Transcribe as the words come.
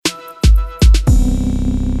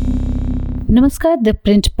नमस्कार, the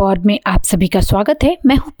print pod में आप सभी का स्वागत है।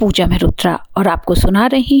 मैं हूँ पूजा मेहरोत्रा और आपको सुना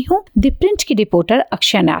रही हूँ द प्रिंट की रिपोर्टर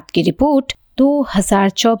अक्षय नाथ की रिपोर्ट।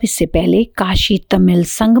 2024 से पहले काशी तमिल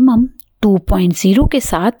संगमम 2.0 के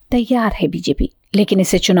साथ तैयार है बीजेपी, लेकिन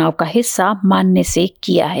इसे चुनाव का हिस्सा मानने से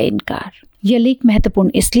किया है इनकार। यह लीक महत्वपूर्ण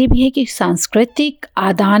इसलिए भी है कि सांस्कृतिक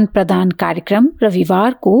आदान प्रदान कार्यक्रम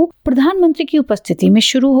रविवार को प्रधानमंत्री की उपस्थिति में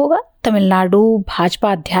शुरू होगा। तमिलनाडु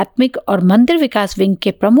भाजपा आध्यात्मिक और मंदिर विकास विंग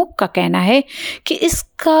के प्रमुख का कहना है कि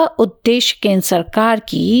इसका उद्देश्य केंद्र सरकार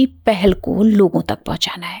की पहल को लोगों तक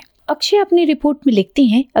पहुंचाना है। अक्षय अपनी रिपोर्ट में लिखती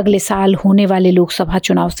हैं, अगले साल होने वाले लोकसभा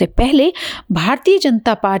चुनाव से पहले भारतीय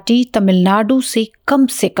जनता पार्टी तमिलनाडु से कम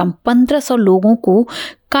 1500 लोगों को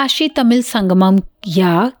काशी तमिल संगमम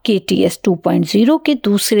या KTS 2.0 के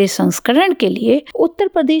दूसरे संस्करण के लिए उत्तर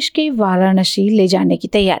प्रदेश के वाराणसी ले जाने की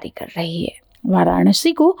तैयारी कर रही है।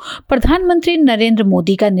 वाराणसी को प्रधानमंत्री नरेंद्र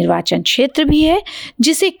मोदी का निर्वाचन क्षेत्र भी है,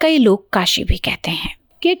 जिसे कई लोग काशी भी कहते हैं।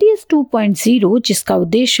 KTS 2.0, जिसका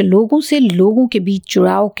उद्देश्य लोगों से लोगों के बीच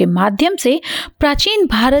जुड़ाव के माध्यम से प्राचीन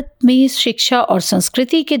भारत में शिक्षा और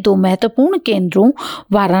संस्कृति के दो महत्वपूर्ण केंद्रों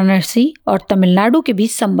वाराणसी और तमिलनाडु के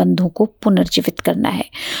बीच संबंधों को पुनर्जीवित करना है।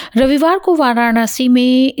 रविवार को वाराणसी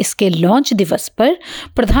में इसके लॉन्च दिवस पर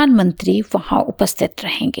प्रधानमंत्री वहां उपस्थित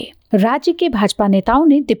रहेंगे। राज्य के भाजपा नेताओं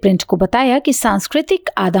ने द प्रिंट को बताया कि सांस्कृतिक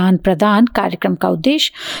आदान प्रदान कार्यक्रम का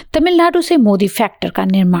उद्देश्य तमिलनाडु से मोदी फैक्टर का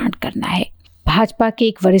निर्माण करना है। भाजपा के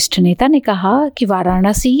एक वरिष्ठ नेता ने कहा कि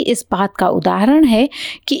वाराणसी इस बात का उदाहरण है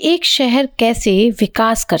कि एक शहर कैसे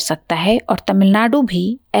विकास कर सकता है और तमिलनाडु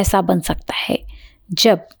भी ऐसा बन सकता है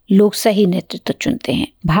जब लोग सही नेतृत्व चुनते हैं।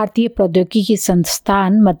 भारतीय प्रौद्योगिकी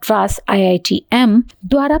संस्थान मद्रास IITM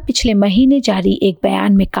द्वारा पिछले महीने जारी एक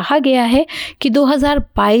बयान में कहा गया है कि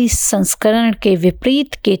 2022 संस्करण के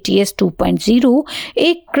विपरीत KTS 2.0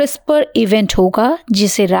 एक क्रिस्पर इवेंट होगा,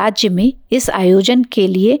 जिसे राज्य में इस आयोजन के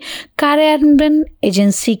लिए कार्यान्वयन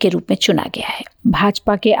एजेंसी के रूप में चुना गया है।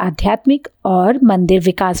 भाजपा के आध्यात्मिक और मंदिर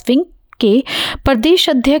विकास विंग के प्रदेश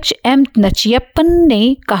अध्यक्ष M नचियप्पन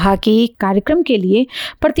ने कहा कि कार्यक्रम के लिए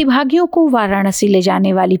प्रतिभागियों को वाराणसी ले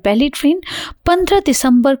जाने वाली पहली ट्रेन 15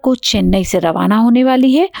 दिसंबर को चेन्नई से रवाना होने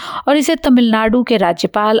वाली है और इसे तमिलनाडु के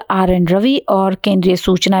राज्यपाल RN रवि और केंद्रीय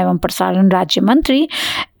सूचना एवं प्रसारण राज्य मंत्री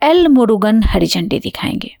L मुरुगन हरी झंडी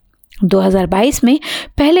दिखाएंगे। 2022 में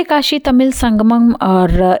पहले काशी तमिल संगमम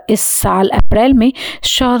और इस साल अप्रैल में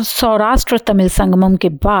सौराष्ट्र तमिल संगमम के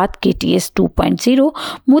बाद KTS 2.0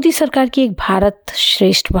 मोदी सरकार की एक भारत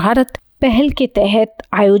श्रेष्ठ भारत पहल के तहत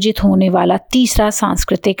आयोजित होने वाला तीसरा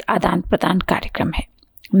सांस्कृतिक आदान प्रदान कार्यक्रम है।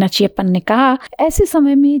 नचियप्पन ने कहा, ऐसे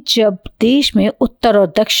समय में जब देश में उत्तर और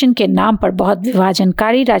दक्षिण के नाम पर बहुत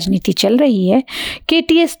विभाजनकारी राजनीति चल रही है,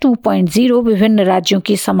 KTS 2.0 विभिन्न राज्यों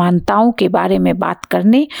की समानताओं के बारे में बात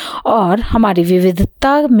करने और हमारी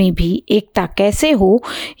विविधता में भी एकता कैसे हो,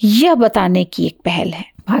 यह बताने की एक पहल है।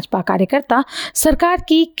 भाजपा कार्यकर्ता सरकार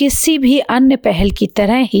की किसी भी अन्य पहल की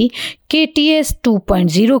तरह ही KTS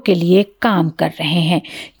 2.0 के लिए काम कर रहे हैं,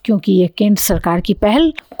 क्योंकि यह केंद्र सरकार की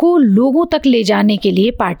पहल को लोगों तक ले जाने के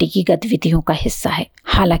लिए पार्टी की गतिविधियों का हिस्सा है।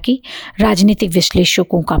 हालांकि राजनीतिक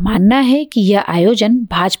विश्लेषकों का मानना है कि यह आयोजन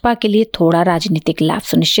भाजपा के लिए थोड़ा राजनीतिक लाभ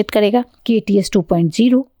सुनिश्चित करेगा। KTS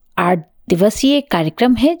 2.0 8 दिवसीय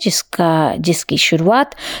कार्यक्रम है जिसकी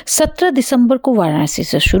शुरुआत 17 दिसंबर को वाराणसी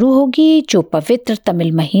से शुरू होगी, जो पवित्र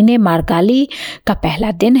तमिल महीने मार्गाली का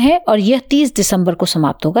पहला दिन है, और यह 30 दिसंबर को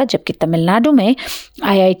समाप्त होगा, जबकि तमिलनाडु में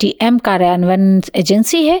IITM कार्यान्वयन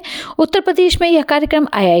एजेंसी है। उत्तर प्रदेश में यह कार्यक्रम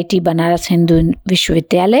IIT बनारस हिंदू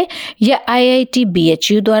विश्वविद्यालय या IIT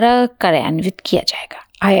BHU द्वारा कार्यान्वित किया जाएगा।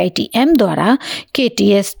 IITM द्वारा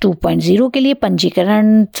KTS 2.0 के लिए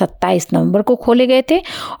पंजीकरण 27 नवंबर को खोले गए थे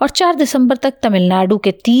और 4 दिसंबर तक तमिलनाडु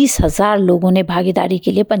के 30,000 लोगों ने भागीदारी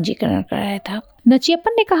के लिए पंजीकरण कराया था।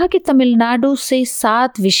 नचियप्पन ने कहा कि तमिलनाडु से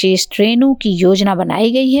 7 विशेष ट्रेनों की योजना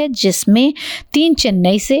बनाई गई है, जिसमें 3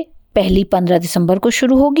 चेन्नई से पहली 15 दिसंबर को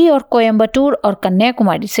शुरू होगी और कोयम्बटूर और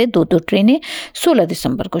कन्याकुमारी से 2 ट्रेनें 16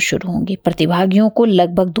 दिसंबर को शुरू होंगी। प्रतिभागियों को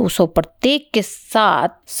लगभग 200 प्रत्येक के साथ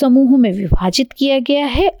समूहों में विभाजित किया गया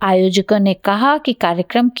है। आयोजकों ने कहा कि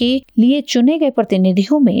कार्यक्रम के लिए चुने गए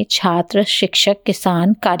प्रतिनिधियों में छात्र, शिक्षक,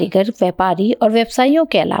 किसान, कारीगर, व्यापारी और व्यवसायियों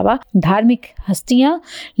के अलावा धार्मिक हस्तियां,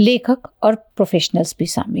 लेखक और प्रोफेशनल्स भी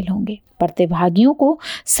शामिल होंगे। प्रतिभागियों को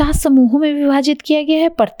 7 समूहों में विभाजित किया गया है।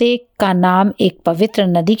 प्रत्येक का नाम एक पवित्र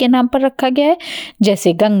नदी के नाम पर रखा गया है,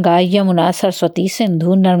 जैसे गंगा, यमुना, सरस्वती,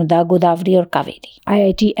 सिंधु, नर्मदा, गोदावरी और कावेरी।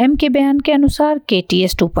 IITM के बयान के अनुसार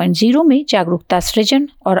KTS 2.0 में जागरूकता सृजन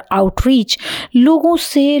और आउटरीच लोगों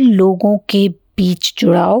से लोगों के बीच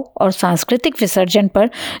जुड़ाव और सांस्कृतिक विसर्जन पर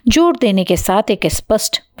जोर देने के साथ एक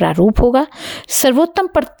स्पष्ट प्रारूप होगा। सर्वोत्तम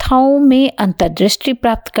प्रथाओं में अंतर्दृष्टि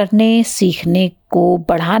प्राप्त करने, सीखने को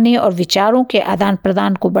बढ़ाने और विचारों के आदान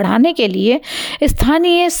प्रदान को बढ़ाने के लिए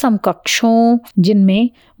स्थानीय समकक्षों, जिनमें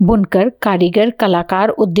बुनकर, कारीगर, कलाकार,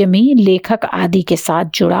 उद्यमी, लेखक आदि के साथ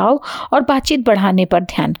जुड़ाव और बातचीत बढ़ाने पर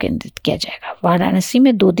ध्यान केंद्रित किया जाएगा। वाराणसी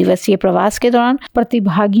में 2 दिवसीय प्रवास के दौरान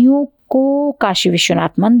प्रतिभागियों को काशी विश्वनाथ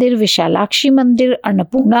मंदिर, विशालाक्षी मंदिर,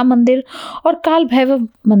 अन्नपूर्णा मंदिर और काल भैरव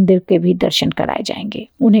मंदिर के भी दर्शन कराए जाएंगे।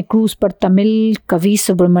 उन्हें क्रूज पर तमिल कवि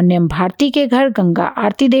सुब्रमण्यम भारती के घर गंगा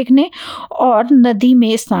आरती देखने और नदी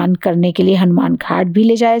में स्नान करने के लिए हनुमान घाट भी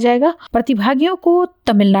ले जाया जाएगा। प्रतिभागियों को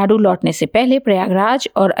तमिलनाडु लौटने से पहले प्रयागराज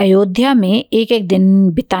और अयोध्या में एक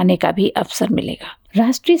दिन बिताने का भी अवसर मिलेगा।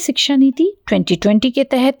 राष्ट्रीय शिक्षा नीति 2020 के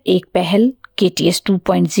तहत एक पहल KTS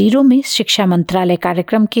 2.0 में शिक्षा मंत्रालय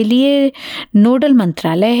कार्यक्रम के लिए नोडल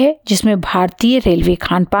मंत्रालय है, जिसमें भारतीय रेलवे,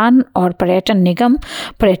 खानपान और पर्यटन निगम,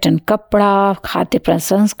 पर्यटन, कपड़ा, खाद्य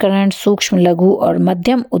प्रसंस्करण, सूक्ष्म लघु और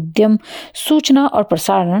मध्यम उद्यम, सूचना और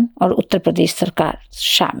प्रसारण और उत्तर प्रदेश सरकार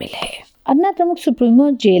शामिल है। अन्ना द्रमुक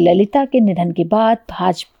सुप्रीमो जयललिता के निधन के बाद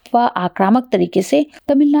भाजपा आक्रामक तरीके से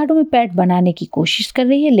तमिलनाडु में पैठ बनाने की कोशिश कर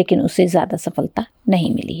रही है, लेकिन उसे ज्यादा सफलता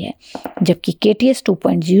नहीं मिली है। जबकि KTS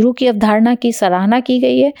 2.0 की अवधारणा की सराहना की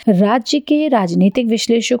गई है। राज्य के राजनीतिक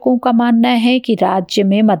विश्लेषकों का मानना है कि राज्य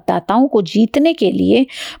में मतदाताओं को जीतने के लिए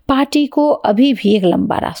पार्टी को अभी भी एक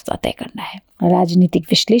लंबा रास्ता तय करना है। राजनीतिक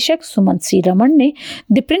विश्लेषक सुमंत सी रमन ने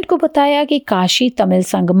द प्रिंट को बताया कि काशी तमिल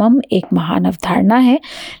संगमम एक महान अवधारणा है,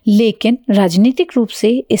 लेकिन राजनीतिक रूप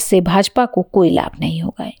से इससे भाजपा को कोई लाभ नहीं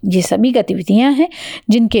होगा। ये सभी गतिविधियां हैं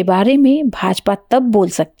जिनके बारे में भाजपा तब बोल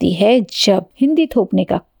सकती है जब हिंदी थोपने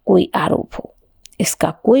का कोई आरोप हो।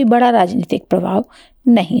 इसका कोई बड़ा राजनीतिक प्रभाव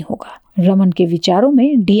नहीं होगा। रमन के विचारों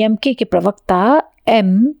में DMK के प्रवक्ता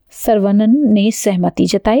M सरवनन ने सहमति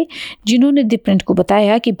जताई, जिन्होंने द प्रिंट को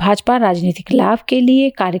बताया कि भाजपा राजनीतिक लाभ के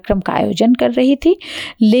लिए कार्यक्रम का आयोजन कर रही थी,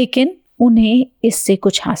 लेकिन उन्हें इससे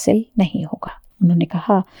कुछ हासिल नहीं होगा। उन्होंने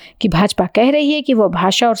कहा कि भाजपा कह रही है कि वह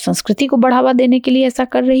भाषा और संस्कृति को बढ़ावा देने के लिए ऐसा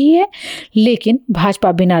कर रही है, लेकिन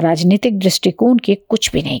भाजपा बिना राजनीतिक दृष्टिकोण के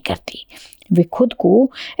कुछ भी नहीं करती। वे खुद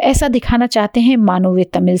को ऐसा दिखाना चाहते हैं मानो वे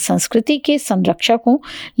तमिल संस्कृति के संरक्षक हों,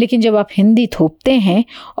 लेकिन जब आप हिंदी थोपते हैं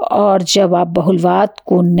और जब आप बहुलवाद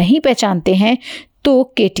को नहीं पहचानते हैं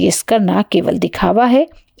तो KTS करना केवल दिखावा है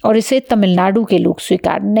और इसे तमिलनाडु के लोग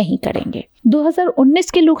स्वीकार नहीं करेंगे।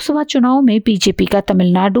 2019 के लोकसभा चुनाव में BJP का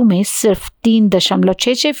तमिलनाडु में सिर्फ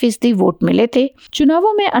 3.66% वोट मिले थे।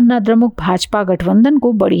 चुनावों में अन्ना द्रमुक भाजपा गठबंधन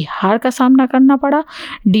को बड़ी हार का सामना करना पड़ा।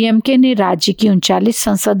 DMK ने राज्य की 39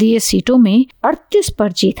 संसदीय सीटों में 38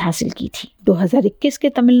 पर जीत हासिल की थी। 2021 के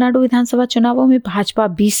तमिलनाडु विधानसभा चुनावों में भाजपा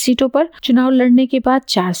 20 सीटों पर चुनाव लड़ने के बाद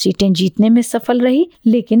 4 सीटें जीतने में सफल रही,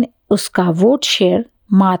 लेकिन उसका वोट शेयर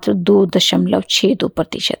मात्र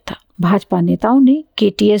 2.62% था। भाजपा नेताओं ने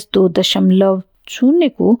KTS 2.0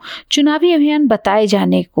 को चुनावी अभियान बताए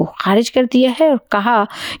जाने को खारिज कर दिया है और कहा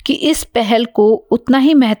कि इस पहल को उतना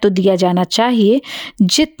ही महत्व दिया जाना चाहिए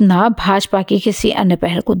जितना भाजपा की किसी अन्य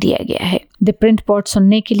पहल को दिया गया है। द प्रिंट पॉड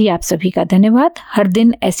सुनने के लिए आप सभी का धन्यवाद। हर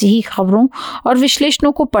दिन ऐसी ही खबरों और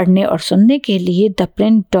विश्लेषणों को पढ़ने और सुनने के लिए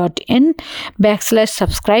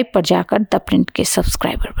theprint.in/subscribe पर जाकर द प्रिंट के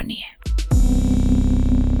सब्सक्राइबर बनिए।